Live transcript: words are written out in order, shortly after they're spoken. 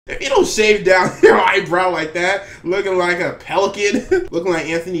If you don't shave down your eyebrow like that, looking like a pelican, looking like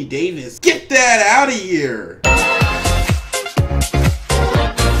Anthony Davis, get that out of here.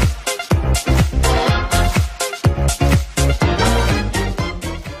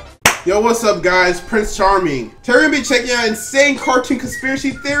 Yo, what's up guys? Prince Charming. Today we're gonna be checking out insane cartoon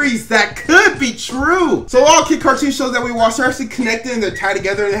conspiracy theories that could be true. So a lot of kid cartoon shows that we watch are actually connected and they're tied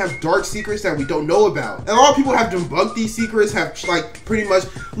together and they have dark secrets that we don't know about. And a lot of people have debunked these secrets, have like pretty much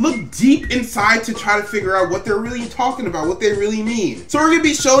looked deep inside to try to figure out what they're really talking about, what they really mean. So we're gonna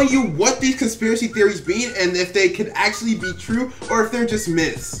be showing you what these conspiracy theories mean and if they could actually be true or if they're just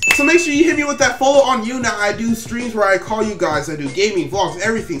myths. So make sure you hit me with that follow on YouNow. I do streams where I call you guys, I do gaming, vlogs,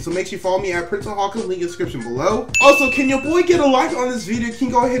 everything. So make sure you follow me at Prince Hawkins, link in the description below. Also, can your boy get a like on this video? Can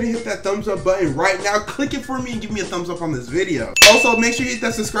you go ahead and hit that thumbs up button right now? Click it for me and give me a thumbs up on this video. Also, make sure you hit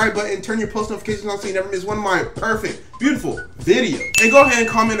that subscribe button, turn your post notifications on so you never miss one of my perfect, beautiful videos. And go ahead and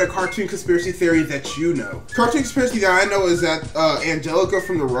comment a cartoon conspiracy theory that you know. Cartoon conspiracy that I know is that Angelica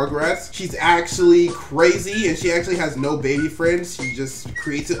from the Rugrats, she's actually crazy and she actually has no baby friends. She just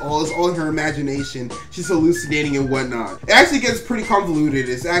creates it all, it's all in her imagination. She's hallucinating and whatnot. It actually gets pretty convoluted.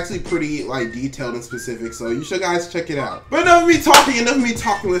 It's actually pretty like detailed and specific, so you should guys check it out. But enough of me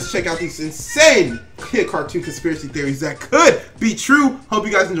talking, let's check out these insane kid cartoon conspiracy theories that could be true. Hope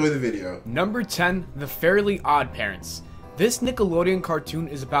you guys enjoy the video. Number 10, The Fairly Odd Parents. This Nickelodeon cartoon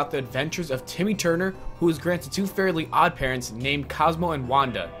is about the adventures of Timmy Turner, who is granted two fairly odd parents named Cosmo and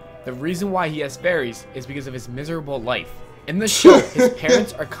Wanda. The reason why he has fairies is because of his miserable life. In the show, his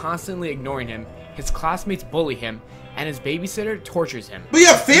parents are constantly ignoring him, his classmates bully him, and his babysitter tortures him. But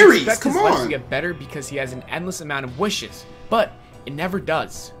yeah, fairies, come his life on. to get better because he has an endless amount of wishes, but it never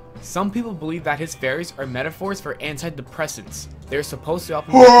does. Some people believe that his fairies are metaphors for antidepressants. They're supposed to help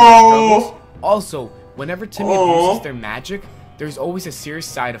him with his struggles. Also, whenever Timmy abuses their magic, there's always a serious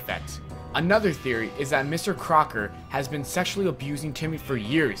side effect. Another theory is that Mr. Crocker has been sexually abusing Timmy for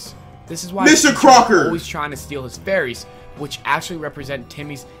years. This is why Mr. Crocker is always trying to steal his fairies, which actually represent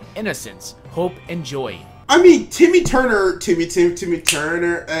Timmy's innocence, hope, and joy. I mean, Timmy Turner,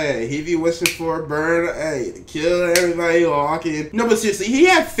 hey, he be wishing for a burn, hey, to kill everybody walking. No, but seriously, he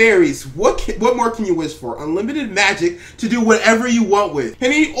had fairies. What more can you wish for? Unlimited magic to do whatever you want with.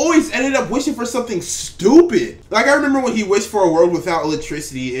 And he always ended up wishing for something stupid. Like, I remember when he wished for a world without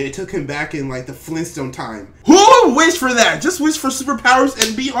electricity, and it took him back in, like, the Flintstone time. Who would wish for that? Just wish for superpowers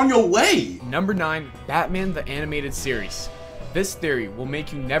and be on your way. Number 9, Batman the Animated Series. This theory will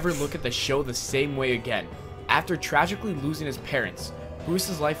make you never look at the show the same way again. After tragically losing his parents,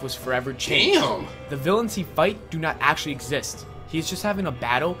 Bruce's life was forever changed. Damn. The villains he fights do not actually exist. He is just having a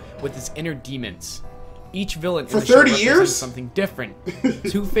battle with his inner demons. Each villain in the show represents something different.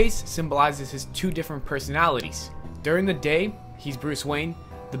 Two-Face symbolizes his two different personalities. During the day, he's Bruce Wayne,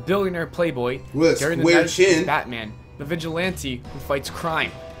 the billionaire playboy. During the night, he's Batman, the vigilante who fights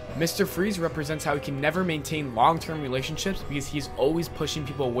crime. Mr. Freeze represents how he can never maintain long-term relationships because he's always pushing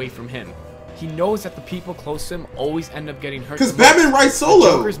people away from him. He knows that the people close to him always end up getting hurt. Because Batman writes solo.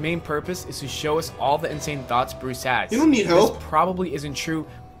 The Joker's main purpose is to show us all the insane thoughts Bruce has. You don't need help. This probably isn't true,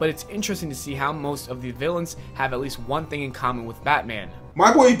 but it's interesting to see how most of the villains have at least one thing in common with Batman.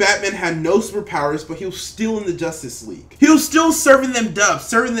 My boy Batman had no superpowers, but he was still in the Justice League. He was still serving them dubs,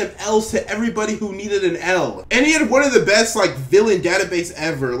 serving them L's to everybody who needed an L. And he had one of the best, like, villain database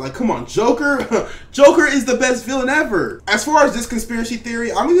ever. Like, come on, Joker? Joker is the best villain ever. As far as this conspiracy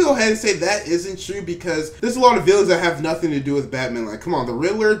theory, I'm gonna go ahead and say that isn't true because there's a lot of villains that have nothing to do with Batman. Like, come on, the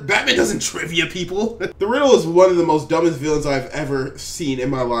Riddler? Batman doesn't trivia people. The Riddle is one of the most dumbest villains I've ever seen in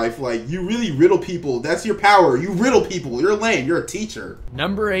my life. Like, you really riddle people. That's your power. You riddle people. You're lame. You're a teacher.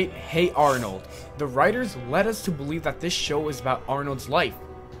 Number 8, Hey Arnold. The writers led us to believe that this show is about Arnold's life.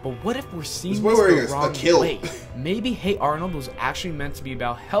 But what if we're seeing this the wrong way? Maybe Hey Arnold was actually meant to be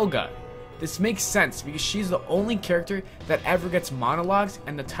about Helga. This makes sense because she's the only character that ever gets monologues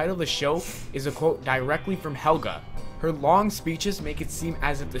and the title of the show is a quote directly from Helga. Her long speeches make it seem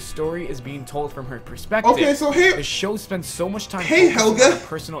as if the story is being told from her perspective. Okay, so the show spends so much time focusing on her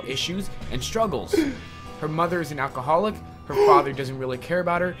personal issues and struggles. Her mother is an alcoholic, her father doesn't really care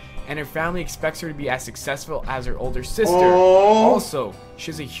about her, and her family expects her to be as successful as her older sister. Also,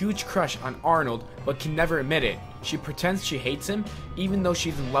 she has a huge crush on Arnold, but can never admit it. She pretends she hates him, even though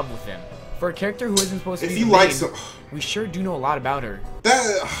she's in love with him. For a character who isn't supposed to be the main, we sure do know a lot about her.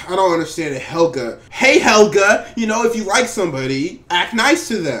 That, I don't understand it, Helga. Hey, Helga, you know, if you like somebody, act nice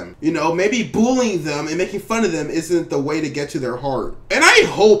to them. You know, maybe bullying them and making fun of them isn't the way to get to their heart. And I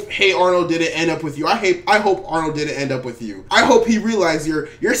hope Hey Arnold didn't end up with you. I hope Arnold didn't end up with you. I hope he realized you're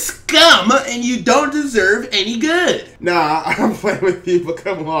scum and you don't deserve any good. Nah, I'm playing with you, but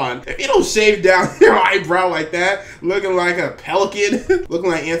come on. If you don't shave down your eyebrow like that, looking like a pelican, looking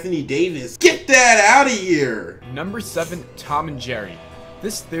like Anthony Davis, get that out of here. Number 7, Tom and Jerry.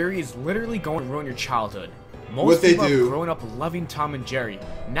 This theory is literally going to ruin your childhood. Most people have grown up loving Tom and Jerry,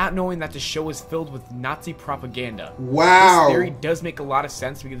 not knowing that the show is filled with Nazi propaganda. Wow. This theory does make a lot of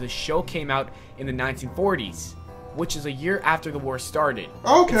sense because the show came out in the 1940s, which is a year after the war started.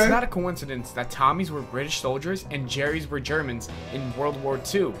 Okay. It's not a coincidence that Tommies were British soldiers and Jerrys were Germans in World War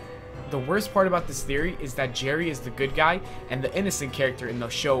II. The worst part about this theory is that Jerry is the good guy and the innocent character in the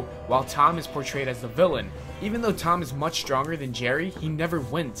show, while Tom is portrayed as the villain. Even though Tom is much stronger than Jerry, he never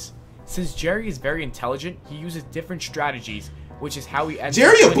wins. Since Jerry is very intelligent, he uses different strategies, which is how he ends up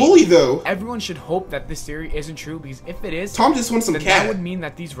Jerry a bully, though. Everyone should hope that this theory isn't true, because if it is, Tom just wants some then cat. that would mean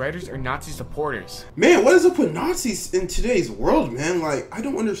that these writers are Nazi supporters. Man, what is up with Nazis in today's world, man? Like, I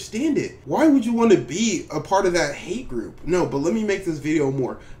don't understand it. Why would you want to be a part of that hate group? No, but let me make this video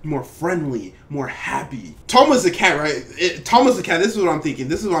more friendly, more happy. Tom was the cat, right? Tom was the cat. This is what I'm thinking.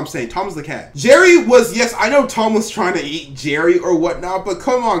 This is what I'm saying. Tom was the cat. Jerry was, yes, I know Tom was trying to eat Jerry or whatnot, but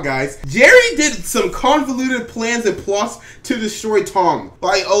come on, guys. Jerry did some convoluted plans and plots to destroy Tom.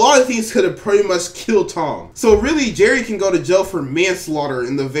 Like, a lot of things could have pretty much killed Tom. So really, Jerry can go to jail for manslaughter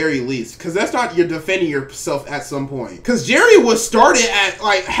in the very least, because that's not you're defending yourself at some point. Because Jerry was started at,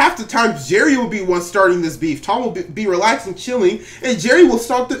 like, half the time, Jerry will be one starting this beef. Tom will be relaxing, chilling, and Jerry will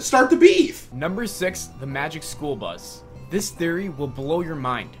start the beef. Number 6, the Magic School Bus. This theory will blow your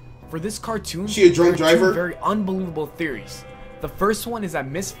mind. For this cartoon, she a drunk there are driver? two very unbelievable theories. The first one is that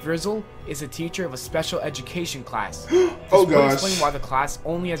Miss Frizzle is a teacher of a special education class. Oh this will gosh. explain why the class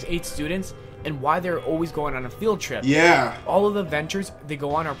only has 8 students and why they're always going on a field trip. Yeah. All of the adventures they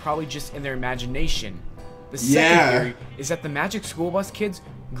go on are probably just in their imagination. The second theory is that the Magic School Bus kids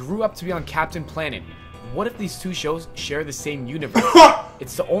grew up to be on Captain Planet. What if these two shows share the same universe?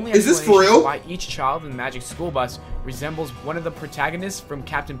 It's the only explanation why each child in the Magic School Bus resembles one of the protagonists from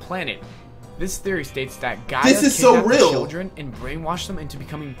Captain Planet. This theory states that Gaia kidnapped the children and brainwashed them into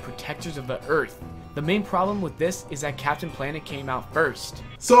becoming protectors of the Earth. The main problem with this is that Captain Planet came out first.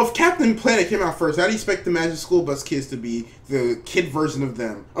 So if Captain Planet came out first, how do you expect the Magic School Bus kids to be the kid version of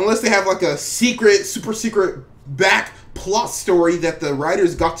them? Unless they have like a secret, super secret back plot story that the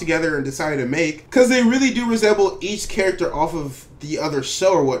writers got together and decided to make. Because they really do resemble each character off of the other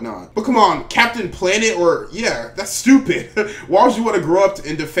show or whatnot. But come on, Captain Planet or, yeah, that's stupid. Why would you want to grow up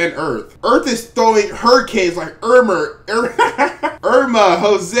and defend Earth? Earth is throwing hurricanes like Irma,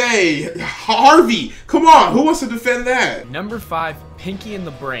 Jose, Harvey. Come on, who wants to defend that? Number 5, Pinky and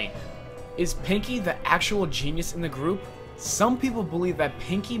the Brain. Is Pinky the actual genius in the group? Some people believe that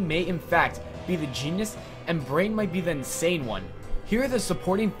Pinky may in fact be the genius and Brain might be the insane one. Here are the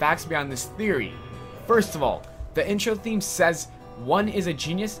supporting facts behind this theory. First of all, the intro theme says one is a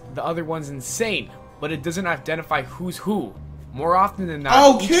genius, the other one's insane, but it doesn't identify who's who. More often than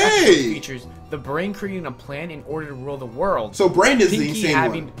not, each episode features the Brain creating a plan in order to rule the world. So Brain is Pinky the insane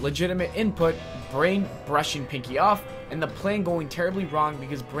having one. Legitimate input, Brain brushing Pinky off, and the plan going terribly wrong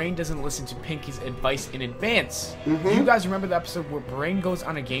because Brain doesn't listen to Pinky's advice in advance. Do you guys remember the episode where Brain goes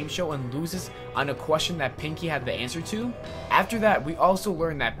on a game show and loses on a question that Pinky had the answer to? After that, we also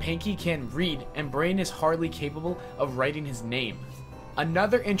learn that Pinky can't read and Brain is hardly capable of writing his name.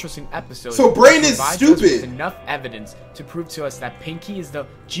 Another interesting episode. So Brain is stupid. Us with enough evidence to prove to us that Pinky is the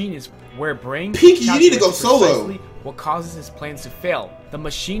genius, where Brain Pinky, you need to go solo. What causes his plans to fail? The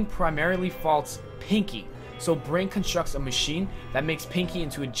machine primarily faults Pinky, so Brain constructs a machine that makes Pinky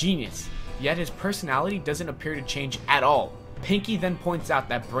into a genius. Yet his personality doesn't appear to change at all. Pinky then points out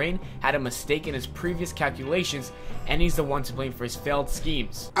that Brain had a mistake in his previous calculations, and he's the one to blame for his failed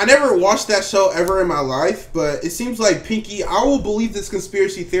schemes. I never watched that show ever in my life, but it seems like Pinky, I will believe this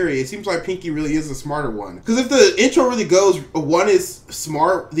conspiracy theory. It seems like Pinky really is the smarter one. Because if the intro really goes, one is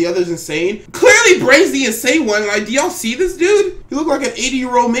smart, the other's insane. Clearly Brain's the insane one. Like, do y'all see this dude? He looked like an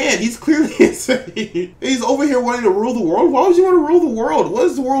 80-year-old man. He's clearly insane. He's over here wanting to rule the world. Why would you want to rule the world? What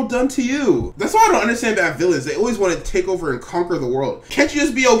has the world done to you? That's why I don't understand bad villains. They always want to take over and conquer the world. Can't you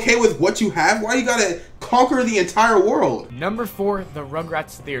just be okay with what you have? Why you gotta conquer the entire world? Number 4, the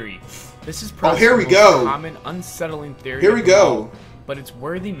Rugrats theory. This is probably the most common, unsettling theory. Here we go. But it's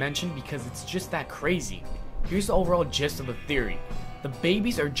worthy mention because it's just that crazy. Here's the overall gist of the theory. The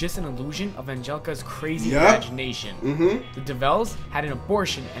babies are just an illusion of Angelica's crazy imagination. The DeVelles had an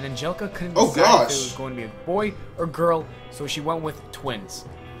abortion, and Angelica couldn't decide if it was going to be a boy or girl, so she went with twins.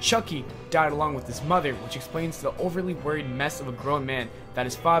 Chucky died along with his mother, which explains the overly worried mess of a grown man that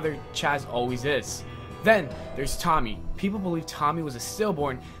his father, Chaz, always is. Then there's Tommy. People believe Tommy was a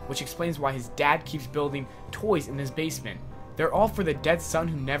stillborn, which explains why his dad keeps building toys in his basement. They're all for the dead son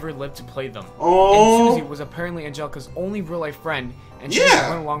who never lived to play them. And Susie was apparently Angelica's only real-life friend, and she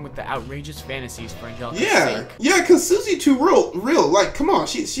went along with the outrageous fantasies for Angelica's sake. Yeah, because Susie too real. Like, come on,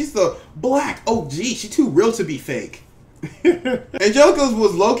 she's the black OG. She's too real to be fake. Angelica's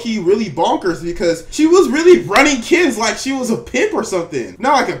was low-key really bonkers because she was really running kids like she was a pimp or something.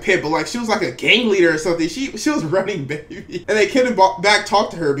 Not like a pimp, but like she was like a gang leader or something. She was running, baby. And they couldn't back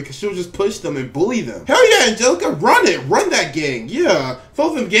talk to her because she'll just push them and bully them. Hell yeah, Angelica, run it. Run that gang. Yeah.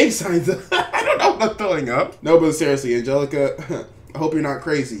 Throw them gang signs up. I don't know what I'm throwing up. No, but seriously, Angelica, I hope you're not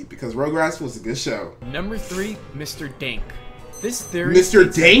crazy because Rugrats was a good show. Number 3, Mr. Dink. This theory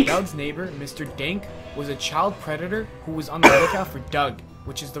Mr. Dink? Doug's neighbor, Mr. Dink, was a child predator who was on the lookout for Doug,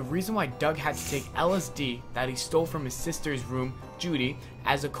 which is the reason why Doug had to take LSD that he stole from his sister's room, Judy,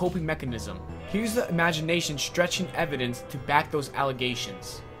 as a coping mechanism. Here's the imagination stretching evidence to back those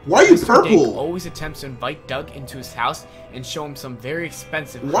allegations. Why are you Mr. purple? Dink always attempts to invite Doug into his house and show him some very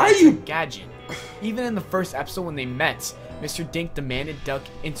expensive gadget. Even in the first episode when they met, Mr. Dink demanded Doug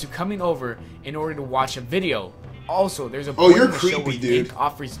into coming over in order to watch a video. Also, there's a point in the show where Dink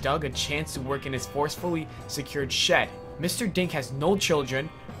offers Doug a chance to work in his forcefully secured shed. Mr. Dink has no children,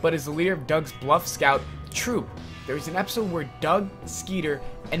 but is the leader of Doug's Bluff Scout troop. There's an episode where Doug, Skeeter,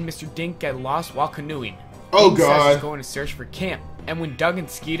 and Mr. Dink get lost while canoeing. Dink says he's going to search for camp, and when Doug and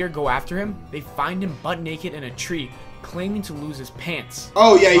Skeeter go after him, they find him butt naked in a tree, claiming to lose his pants.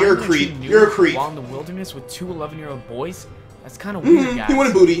 Oh yeah, you're a creep. You're a creep. While in the wilderness with 2 11-year-old boys. That's kind of weird, guys. He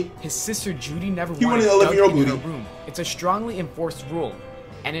wanted booty. His sister Judy never wanted Doug in booty. her room. It's a strongly enforced rule.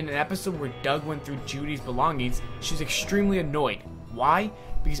 And in an episode where Doug went through Judy's belongings, she's extremely annoyed. Why?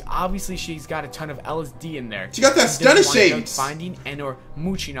 Because obviously she's got a ton of LSD in there. She got that stunning shades. Finding and or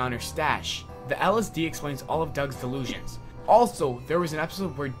mooching on her stash. The LSD explains all of Doug's delusions. Also, there was an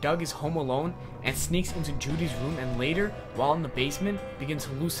episode where Doug is home alone and sneaks into Judy's room and later, while in the basement, begins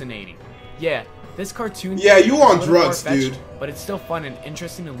hallucinating. Yeah. This cartoon you on drugs, dude. But it's still fun and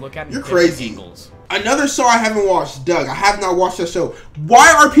interesting to look at in You're different crazy. angles. Another show I haven't watched, Doug. I have not watched that show.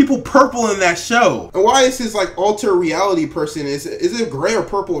 Why are people purple in that show? And why is this like alter reality person? Is it gray or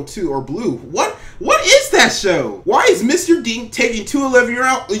purple too or blue? What is that show? Why is Mr. Dink taking 2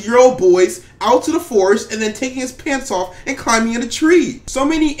 11-year-old boys out to the forest and then taking his pants off and climbing in a tree? So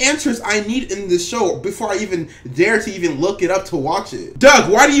many answers I need in this show before I even dare to even look it up to watch it.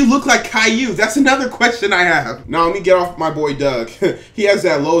 Doug, why do you look like Caillou? That's another question I have. Now let me get off my boy Doug. He has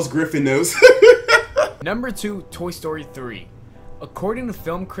that Lois Griffin nose. Number 2, Toy Story 3. According to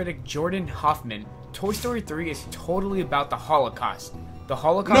film critic Jordan Hoffman, Toy Story 3 is totally about the Holocaust. The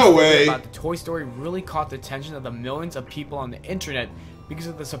Holocaust about the Toy Story really caught the attention of the millions of people on the internet because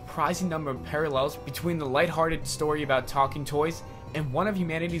of the surprising number of parallels between the lighthearted story about talking toys and one of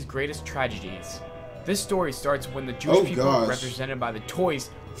humanity's greatest tragedies. This story starts when the Jewish people represented by the toys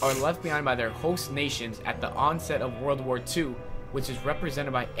are left behind by their host nations at the onset of World War II, which is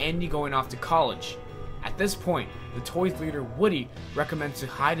represented by Andy going off to college. At this point, the toys leader Woody recommends to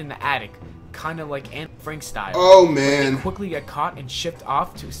hide in the attic, kind of like Aunt Frank style. Oh man. But they quickly get caught and shipped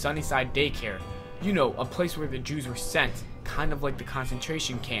off to Sunnyside Daycare. You know, a place where the Jews were sent, kind of like the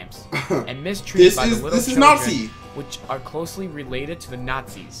concentration camps, and mistreated by the little children, Nazi. which are closely related to the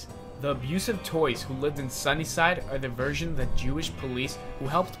Nazis. The abusive toys who lived in Sunnyside are the version of the Jewish police who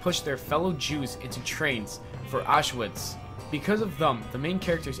helped push their fellow Jews into trains for Auschwitz. Because of them, the main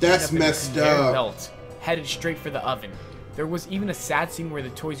characters end up in a conveyor belt, headed straight for the oven. There was even a sad scene where the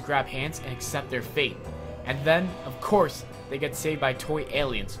toys grab hands and accept their fate. And then, of course, they get saved by toy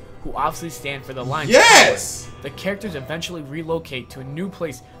aliens, who obviously stand for the Lions. Yes! The characters eventually relocate to a new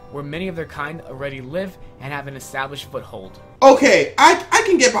place where many of their kind already live and have an established foothold. Okay, I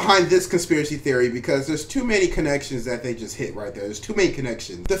can get behind this conspiracy theory because there's too many connections that they just hit right there. There's too many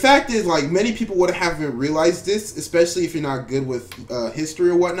connections. The fact is, like, many people would haven't realized this, especially if you're not good with history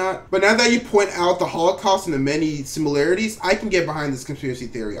or whatnot. But now that you point out the Holocaust and the many similarities, I can get behind this conspiracy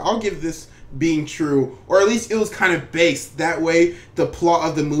theory. I'll give this being true, or at least it was kind of based. That way, the plot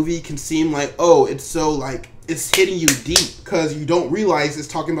of the movie can seem like, oh, it's so, like, it's hitting you deep because you don't realize it's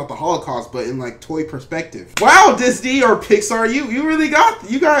talking about the Holocaust, but in like toy perspective. Wow, Disney or Pixar, you really got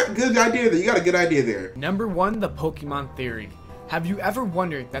a good idea there. You got a good idea there. Number 1, the Pokemon theory. Have you ever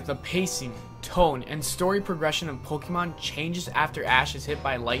wondered that the pacing, tone and story progression of Pokemon changes after Ash is hit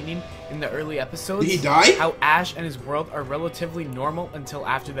by lightning in the early episodes. Did he die? How Ash and his world are relatively normal until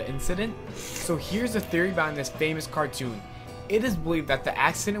after the incident. So here's the theory behind this famous cartoon. It is believed that the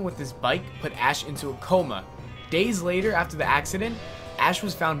accident with his bike put Ash into a coma. Days later after the accident, Ash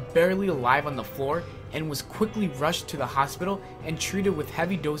was found barely alive on the floor and was quickly rushed to the hospital and treated with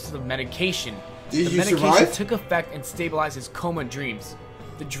heavy doses of medication. Did the medication survive? took effect and stabilized his coma dreams.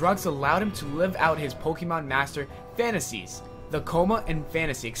 The drugs allowed him to live out his Pokemon Master fantasies. The coma and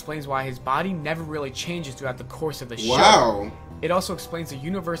fantasy explains why his body never really changes throughout the course of the show. Wow. It also explains the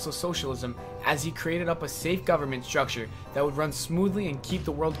universal socialism as he created up a safe government structure that would run smoothly and keep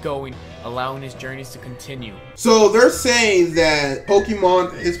the world going, allowing his journeys to continue. So they're saying that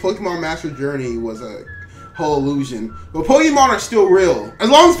his Pokemon Master journey was a whole illusion, but Pokemon are still real. As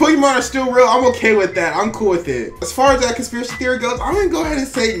long as Pokemon are still real, I'm okay with that. I'm cool with it. As far as that conspiracy theory goes, I'm gonna go ahead and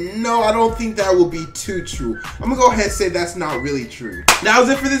say no, I don't think that will be too true. I'm gonna go ahead and say that's not really true. That was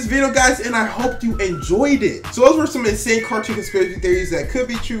it for this video, guys, and I hope you enjoyed it. So those were some insane cartoon conspiracy theories that could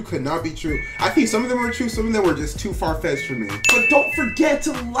be true, could not be true. I think some of them were true, some of them were just too far-fetched for me. But don't forget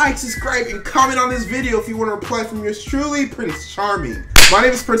to like, subscribe, and comment on this video if you want to reply from yours truly, Prince Charming. My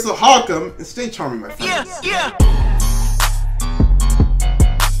name is Prince Hawkum, and stay charming, my friends. Yeah.